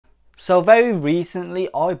So very recently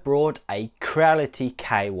I brought a Creality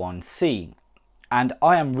K1C and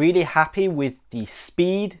I am really happy with the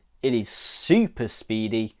speed. It is super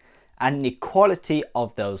speedy and the quality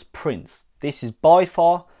of those prints. This is by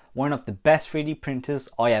far one of the best 3D printers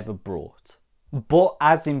I ever brought. But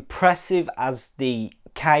as impressive as the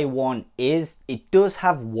K1 is, it does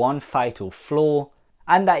have one fatal flaw,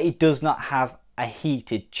 and that it does not have a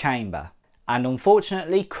heated chamber. And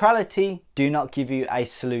unfortunately, Creality do not give you a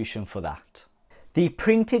solution for that. The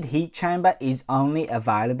printed heat chamber is only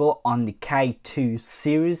available on the K2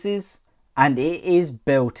 series and it is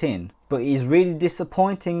built in, but it is really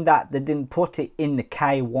disappointing that they didn't put it in the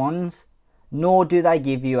K1s, nor do they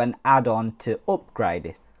give you an add-on to upgrade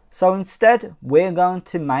it. So instead, we're going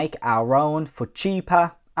to make our own for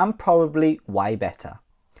cheaper and probably way better.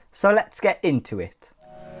 So let's get into it.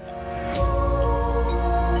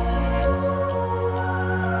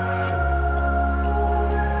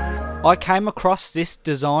 I came across this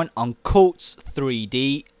design on Cults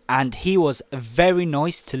 3D and he was very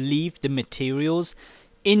nice to leave the materials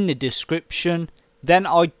in the description. Then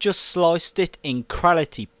I just sliced it in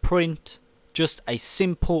Creality print, just a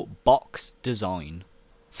simple box design.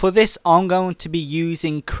 For this I'm going to be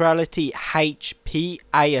using Creality HP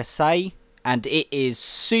ASA and it is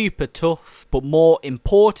super tough, but more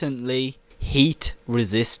importantly heat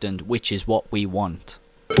resistant, which is what we want.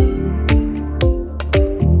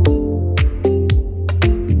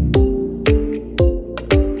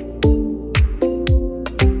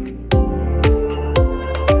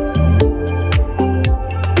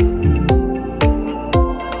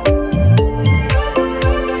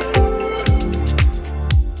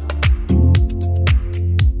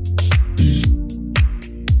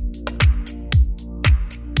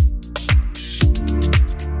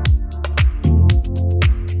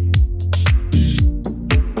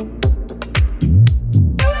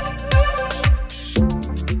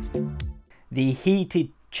 The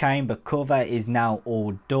heated chamber cover is now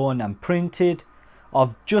all done and printed.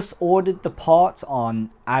 I've just ordered the parts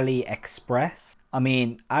on AliExpress. I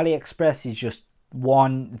mean, AliExpress is just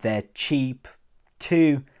one, they're cheap,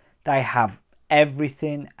 two, they have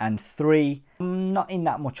everything, and three, I'm not in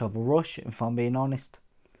that much of a rush if I'm being honest.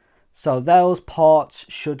 So those parts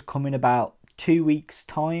should come in about 2 weeks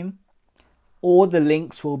time. All the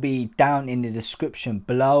links will be down in the description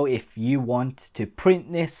below if you want to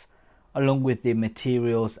print this, along with the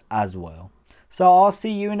materials as well. So I'll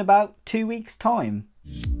see you in about 2 weeks time.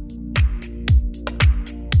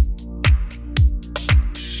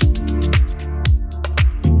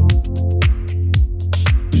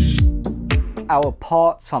 Our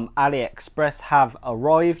parts from AliExpress have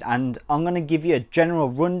arrived and I'm going to give you a general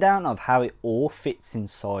rundown of how it all fits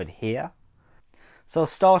inside here. So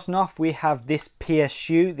starting off, we have this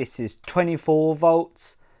PSU. This is 24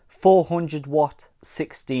 volts, 400 watt,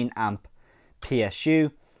 16 amp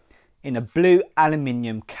PSU in a blue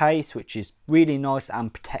aluminium case, which is really nice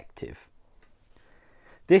and protective.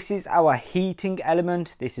 This is our heating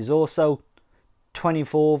element. This is also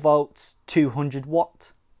 24 volts, 200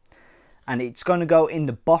 watt, and it's going to go in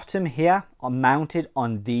the bottom here. I'm mounted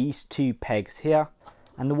on these two pegs here,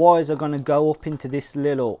 and the wires are going to go up into this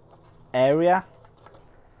little area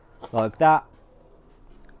like that.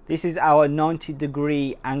 This is our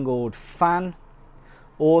 90-degree angled fan,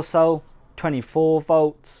 also 24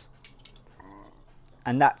 volts,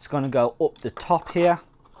 and that's going to go up the top here.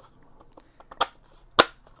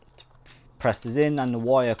 Presses in and the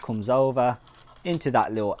wire comes over into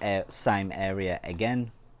that little same area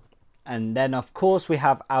again. And then of course we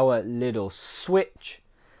have our little switch.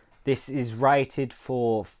 This is rated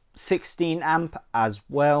for 16 amp as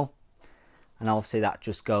well, and obviously that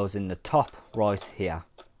just goes in the top right here.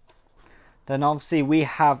 Then obviously we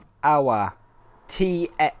have our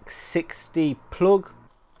TX60 plug.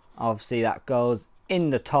 Obviously that goes in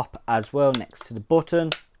the top as well next to the button.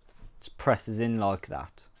 Just presses in like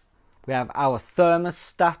that. We have our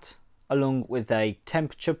thermostat along with a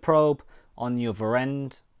temperature probe on the other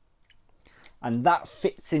end, and that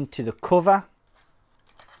fits into the cover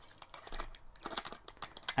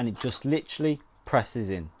and it just literally presses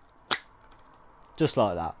in just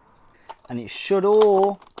like that, and it should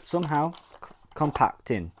all somehow compact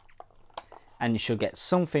in and you should get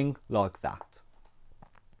something like that.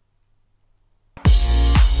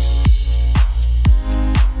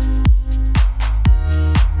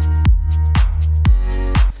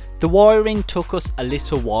 The wiring took us a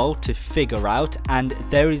little while to figure out, and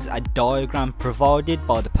there is a diagram provided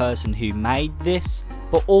by the person who made this,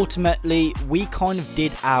 but ultimately we kind of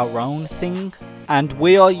did our own thing, and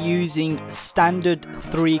we are using standard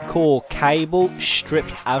 3-core cable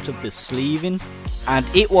stripped out of the sleeving. and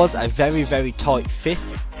it was a very tight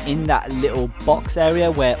fit in that little box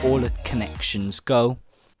area where all the connections go.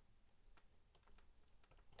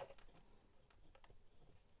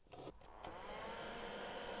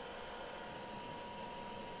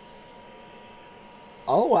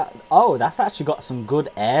 Oh, that's actually got some good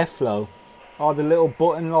airflow. Oh, the little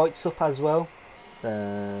button lights up as well.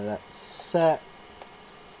 That's set.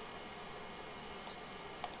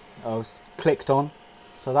 Oh, it's clicked on.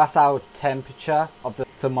 So that's our temperature of the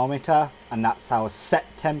thermometer, and that's our set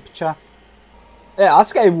temperature. Yeah,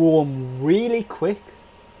 that's getting warm really quick.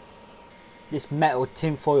 This metal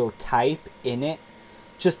tinfoil tape in it,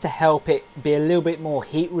 just to help it be a little bit more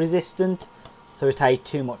heat resistant, so it ain't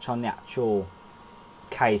too much on the actual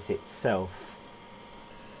case itself.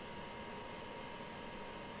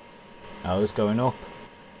 Oh, it's going up.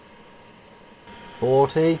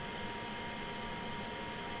 40.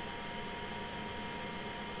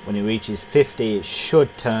 When it reaches 50, it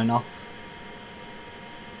should turn off.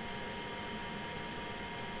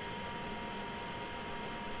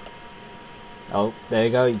 Oh, there you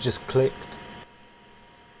go, it just clicked.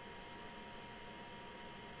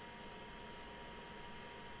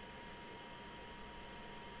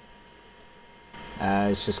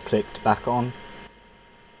 It's just clicked back on.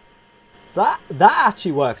 So that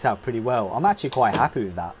actually works out pretty well. I'm actually quite happy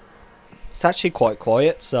with that. It's actually quite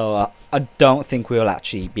quiet, so I don't think we'll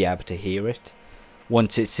actually be able to hear it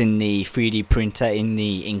once it's in the 3D printer in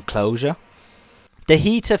the enclosure. The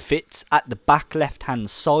heater fits at the back left hand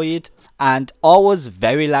side, and I was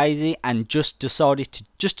very lazy and just decided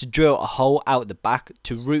to drill a hole out the back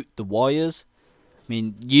to route the wires. I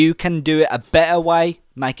mean, you can do it a better way,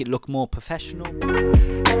 make it look more professional.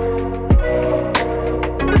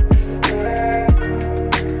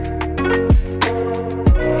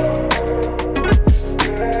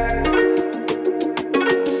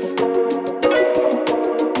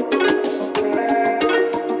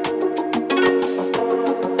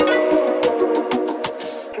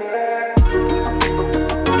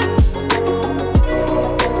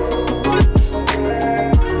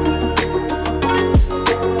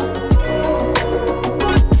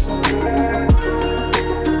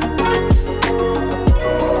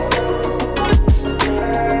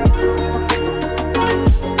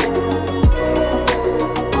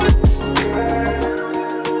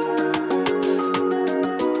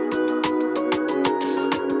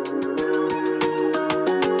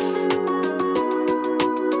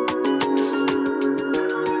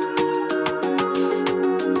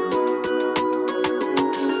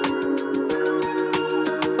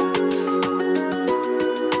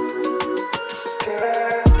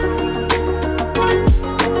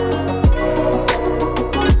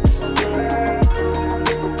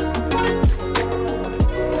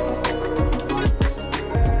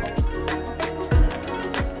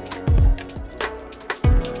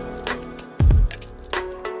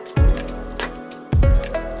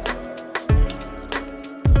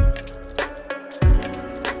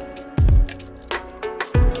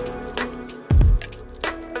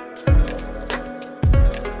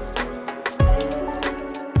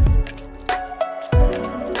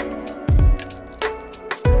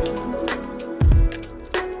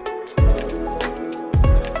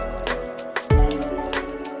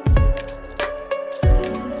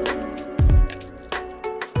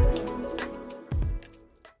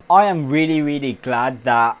 I am really glad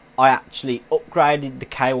that I actually upgraded the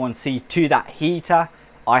K1C to that heater.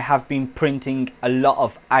 I have been printing a lot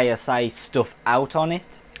of ASA stuff out on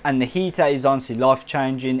it, and the heater is honestly life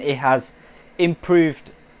changing. It has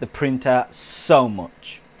improved the printer so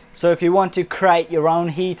much. So if you want to create your own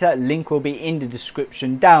heater, link will be in the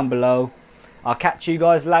description down below. I'll catch you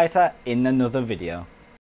guys later in another video.